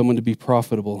include someone to be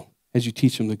profitable as you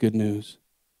teach them the good news.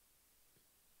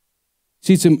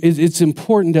 See, it's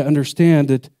important to understand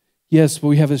that, yes,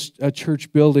 we have a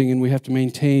church building and we have to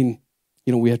maintain,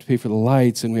 we have to pay for the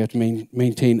lights and we have to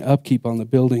maintain upkeep on the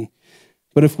building.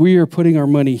 But if we are putting our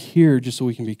money here just so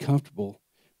we can be comfortable,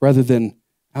 rather than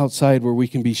outside where we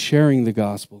can be sharing the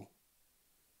gospel,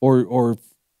 or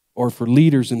for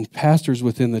leaders and pastors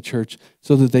within the church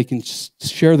so that they can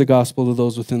share the gospel to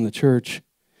those within the church,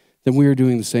 then we are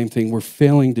doing the same thing. We're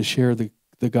failing to share the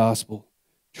gospel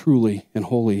truly and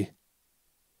wholly.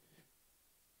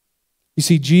 You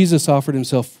see, Jesus offered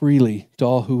himself freely to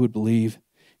all who would believe.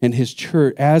 And his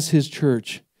church, as his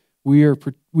church, we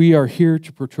are here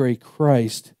to portray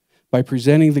Christ by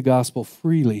presenting the gospel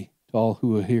freely to all who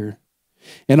will hear.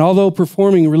 And although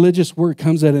performing religious work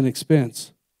comes at an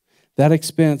expense, that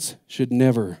expense should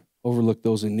never overlook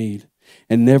those in need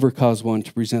and never cause one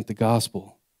to present the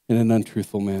gospel in an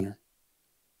untruthful manner.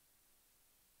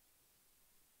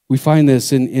 We find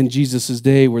this in Jesus'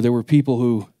 day where there were people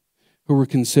who were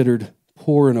considered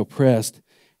poor and oppressed,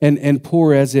 and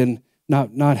poor as in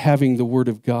not having the word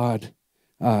of God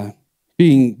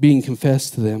being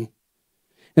confessed to them.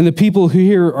 And the people who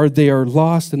here are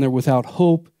lost and they're without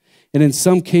hope. And in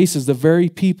some cases, the very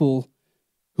people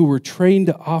who were trained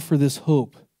to offer this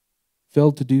hope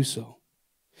failed to do so.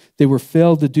 They were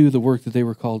failed to do the work that they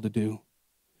were called to do.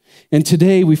 And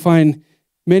today we find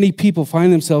many people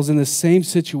find themselves in the same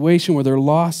situation where they're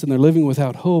lost and they're living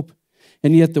without hope.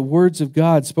 And yet the words of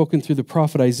God spoken through the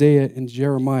prophet Isaiah and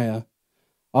Jeremiah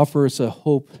offer us a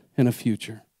hope and a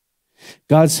future.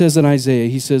 God says in Isaiah,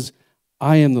 he says,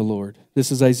 I am the Lord.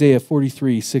 This is Isaiah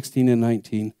 43, 16 and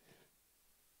 19.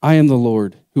 I am the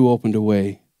Lord who opened a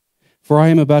way, for I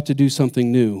am about to do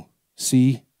something new.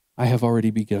 See, I have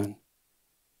already begun.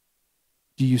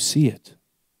 Do you see it?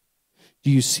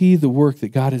 Do you see the work that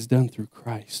God has done through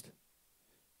Christ?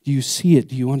 Do you see it?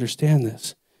 Do you understand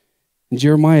this? And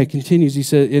Jeremiah continues, he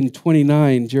said in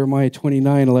Jeremiah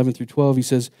 29, 11 through 12, he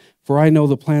says, for I know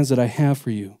the plans that I have for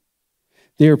you.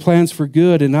 They are plans for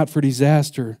good and not for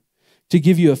disaster, to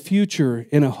give you a future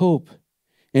and a hope.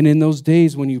 And in those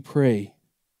days when you pray,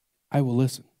 I will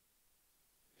listen.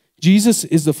 Jesus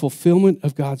is the fulfillment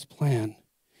of God's plan.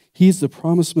 He is the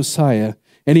promised Messiah,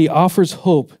 and he offers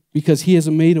hope because he has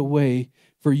made a way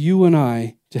for you and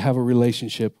I to have a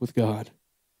relationship with God.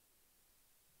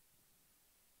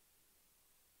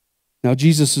 Now,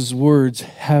 Jesus' words,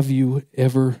 have you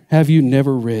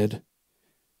never read?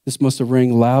 This must have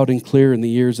rang loud and clear in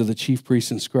the ears of the chief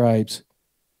priests and scribes.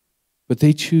 But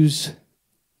they chose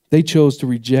to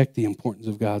reject the importance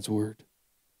of God's word.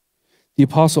 The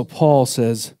Apostle Paul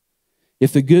says,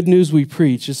 if the good news we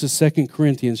preach, this is 2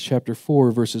 Corinthians chapter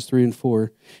 4, verses 3 and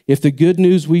 4. If the good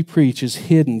news we preach is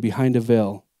hidden behind a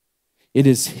veil, it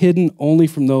is hidden only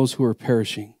from those who are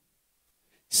perishing.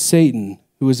 Satan,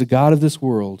 who is the god of this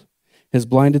world, has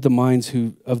blinded the minds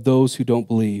of those who don't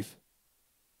believe.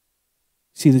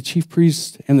 See, the chief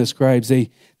priests and the scribes, they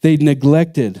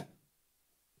neglected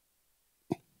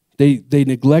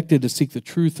to seek the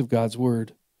truth of God's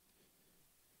word.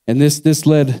 And this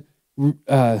led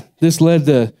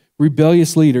the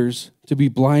rebellious leaders to be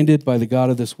blinded by the god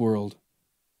of this world.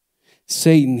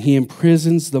 Satan, he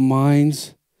imprisons the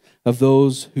minds of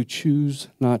those who choose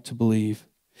not to believe.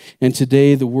 And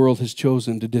today the world has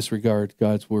chosen to disregard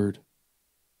God's word.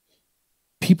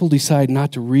 People decide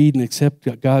not to read and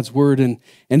accept God's word, and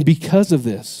because of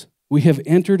this, we have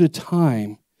entered a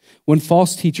time when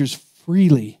false teachers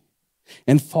freely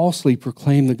and falsely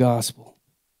proclaim the gospel.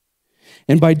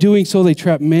 And by doing so, they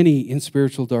trap many in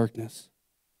spiritual darkness.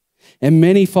 And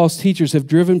many false teachers have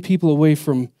driven people away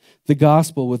from the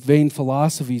gospel with vain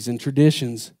philosophies and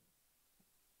traditions.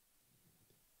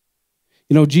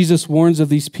 Jesus warns of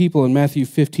these people in Matthew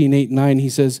 15, 8, 9. He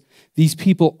says, these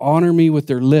people honor me with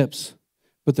their lips,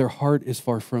 but their heart is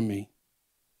far from me.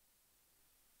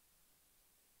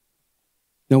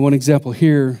 Now, one example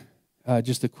here,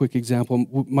 just a quick example,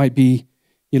 might be,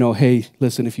 hey,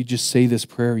 listen, if you just say this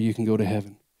prayer, you can go to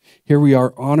heaven. Here we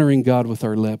are honoring God with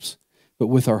our lips, but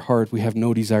with our heart, we have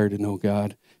no desire to know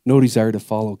God, no desire to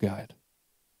follow God.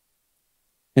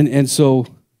 And so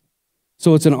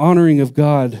it's an honoring of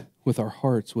God with our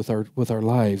hearts, with our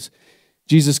lives.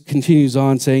 Jesus continues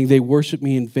on saying, they worship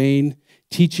me in vain,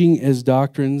 teaching as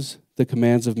doctrines the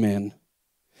commands of men.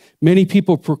 Many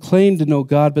people proclaim to know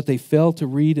God, but they fail to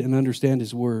read and understand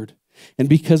his word. And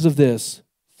because of this,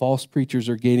 false preachers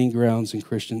are gaining grounds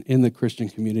in the Christian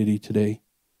community today.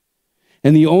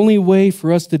 And the only way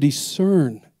for us to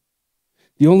discern,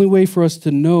 the only way for us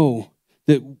to know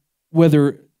that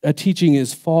whether a teaching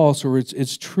is false or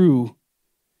it's true,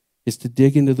 is to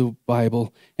dig into the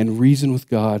Bible and reason with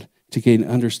God to gain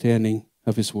understanding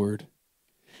of his word.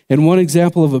 And one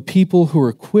example of a people who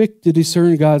are quick to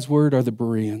discern God's word are the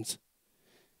Bereans.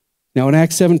 Now in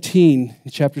Acts 17,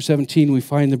 in chapter 17, we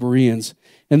find the Bereans.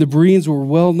 And the Bereans were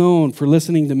well known for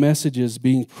listening to messages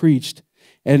being preached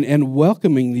and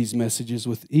welcoming these messages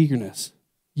with eagerness.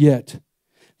 Yet,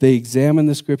 they examined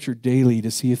the scripture daily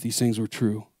to see if these things were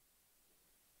true.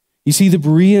 You see, the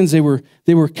Bereans, they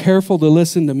were careful to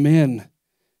listen to men,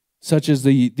 such as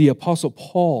the Apostle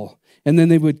Paul. And then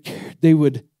they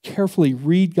would carefully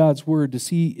read God's word to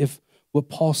see if what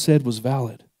Paul said was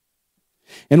valid.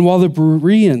 And while the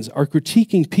Bereans are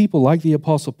critiquing people like the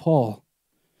Apostle Paul,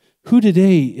 who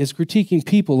today is critiquing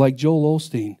people like Joel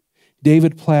Osteen,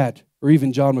 David Platt, or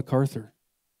even John MacArthur?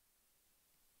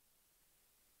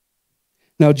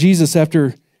 Now Jesus,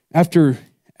 after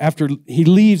he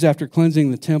leaves after cleansing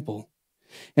the temple,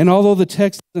 and although the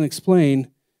text doesn't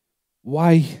explain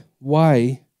why,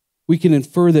 we can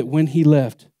infer that when he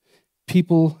left,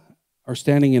 people are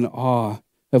standing in awe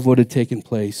of what had taken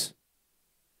place.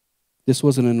 This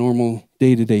wasn't a normal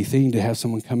day-to-day thing to have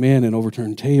someone come in and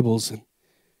overturn tables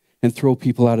and throw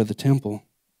people out of the temple.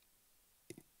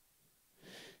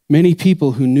 Many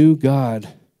people who knew God,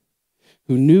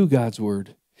 who knew God's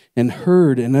word, and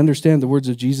heard and understand the words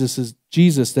of Jesus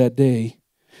that day,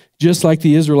 just like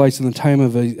the Israelites in the time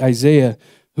of Isaiah,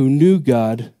 who knew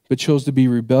God but chose to be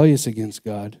rebellious against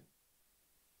God.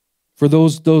 For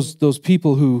those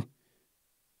people who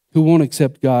won't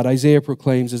accept God, Isaiah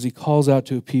proclaims as he calls out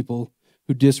to a people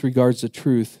who disregards the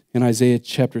truth. In Isaiah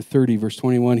chapter 30, verse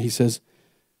 21, he says,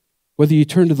 whether you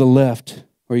turn to the left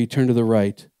or you turn to the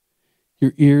right,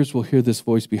 your ears will hear this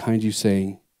voice behind you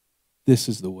saying, this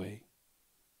is the way.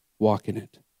 Walk in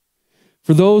it.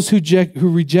 For those who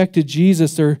rejected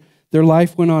Jesus, their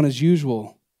life went on as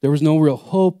usual. There was no real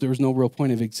hope. There was no real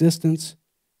point of existence.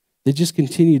 They just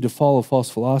continued to follow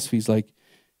false philosophies like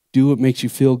do what makes you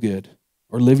feel good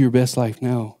or live your best life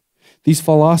now. These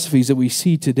philosophies that we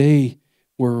see today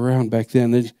were around back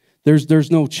then. There's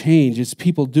no change. It's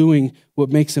people doing what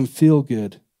makes them feel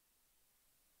good.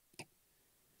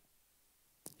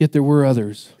 Yet there were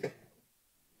others.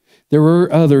 There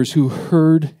were others who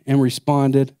heard and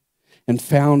responded and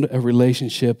found a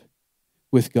relationship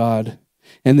with God.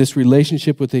 And this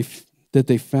relationship that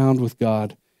they found with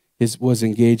God was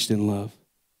engaged in love.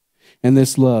 And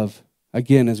this love,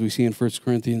 again, as we see in 1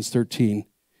 Corinthians 13,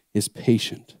 is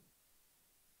patient.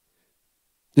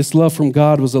 This love from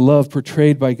God was a love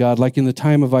portrayed by God, like in the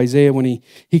time of Isaiah when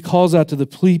he calls out to the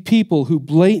people who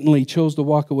blatantly chose to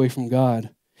walk away from God.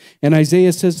 And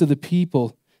Isaiah says to the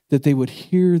people that they would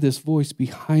hear this voice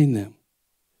behind them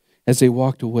as they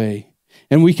walked away.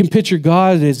 And we can picture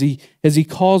God as he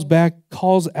calls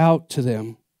out to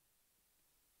them.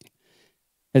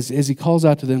 As he calls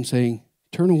out to them saying,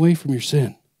 turn away from your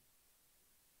sin.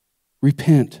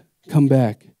 Repent, come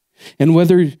back. And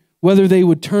whether they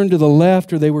would turn to the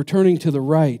left or they were turning to the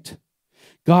right,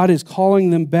 God is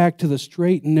calling them back to the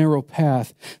straight and narrow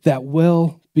path, that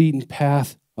well-beaten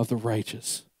path of the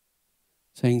righteous,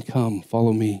 saying, come,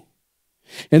 follow me.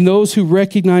 And those who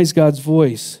recognized God's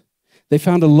voice, they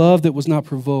found a love that was not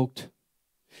provoked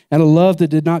and a love that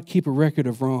did not keep a record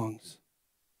of wrongs.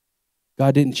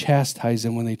 God didn't chastise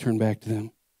them when they turned back to them.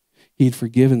 He had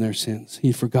forgiven their sins.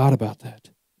 He forgot about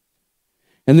that.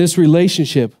 And this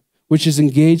relationship, which is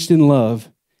engaged in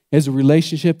love, is a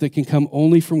relationship that can come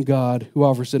only from God, who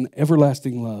offers an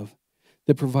everlasting love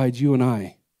that provides you and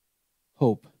I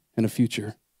hope and a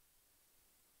future.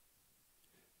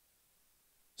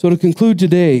 So to conclude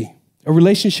today, a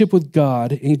relationship with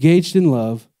God engaged in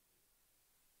love,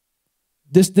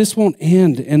 this won't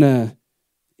end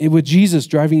with Jesus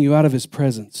driving you out of his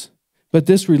presence, but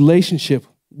this relationship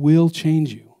will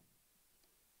change you.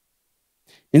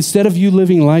 Instead of you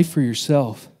living life for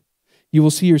yourself, you will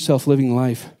see yourself living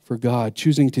life for God,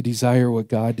 choosing to desire what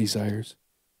God desires.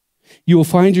 You will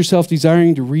find yourself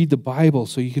desiring to read the Bible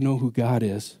so you can know who God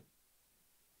is.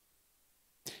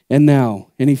 And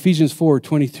now, in Ephesians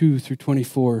 4:22 through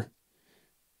 24,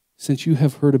 since you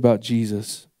have heard about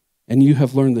Jesus and you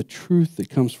have learned the truth that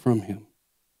comes from him,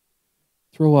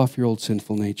 throw off your old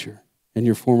sinful nature and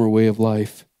your former way of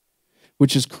life,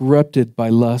 which is corrupted by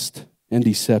lust and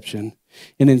deception,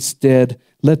 and instead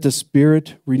let the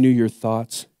Spirit renew your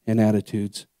thoughts and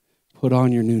attitudes. Put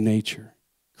on your new nature,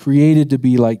 created to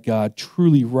be like God,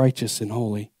 truly righteous and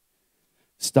holy.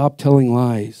 Stop telling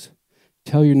lies.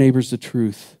 Tell your neighbors the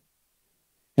truth.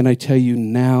 And I tell you,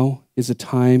 now is a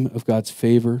time of God's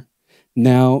favor.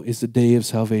 Now is the day of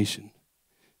salvation.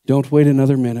 Don't wait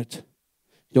another minute.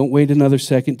 Don't wait another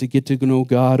second to get to know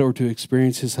God or to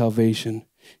experience his salvation.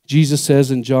 Jesus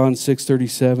says in John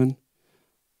 6:37,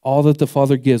 all that the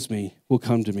Father gives me will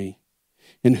come to me,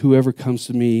 and whoever comes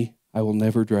to me, I will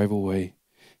never drive away.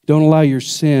 Don't allow your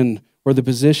sin or the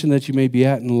position that you may be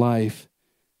at in life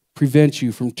prevent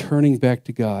you from turning back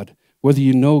to God. Whether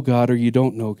you know God or you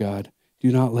don't know God,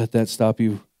 do not let that stop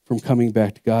you from coming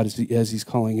back to God as he's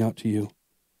calling out to you.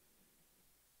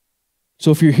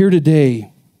 So if you're here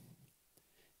today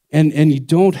and you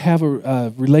don't have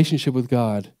a relationship with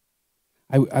God,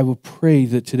 I will pray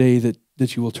that today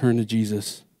that you will turn to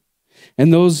Jesus.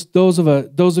 And those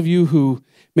of you who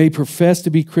may profess to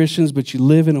be Christians, but you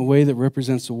live in a way that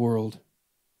represents the world,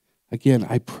 again,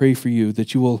 I pray for you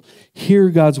that you will hear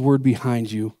God's word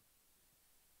behind you,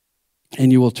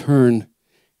 and you will turn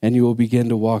and you will begin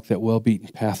to walk that well-beaten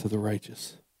path of the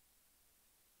righteous.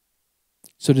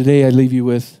 So today I leave you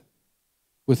with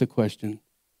a question.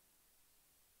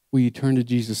 Will you turn to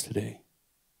Jesus today?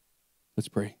 Let's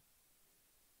pray.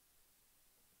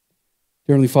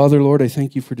 Dear Heavenly Father, Lord, I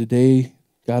thank you for today.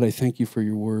 God, I thank you for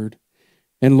your word.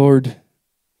 And Lord,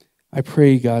 I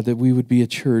pray, God, that we would be a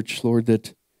church, Lord,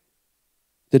 that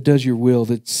does your will,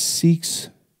 that seeks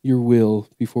your will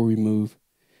before we move.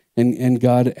 And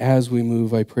God, as we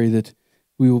move, I pray that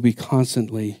we will be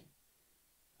constantly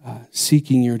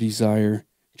seeking your desire,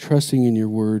 trusting in your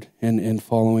word, and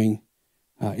following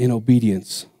in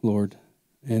obedience, Lord.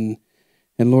 And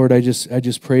Lord, I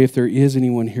just pray if there is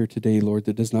anyone here today, Lord,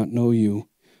 that does not know you,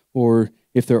 or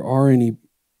if there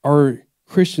are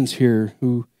Christians here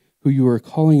who you are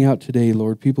calling out today,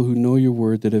 Lord, people who know your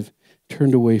word that have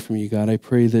turned away from you, God, I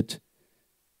pray that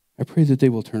they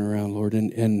will turn around, Lord,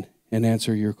 and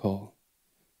answer your call.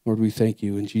 Lord, we thank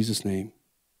you in Jesus' name.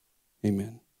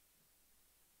 Amen.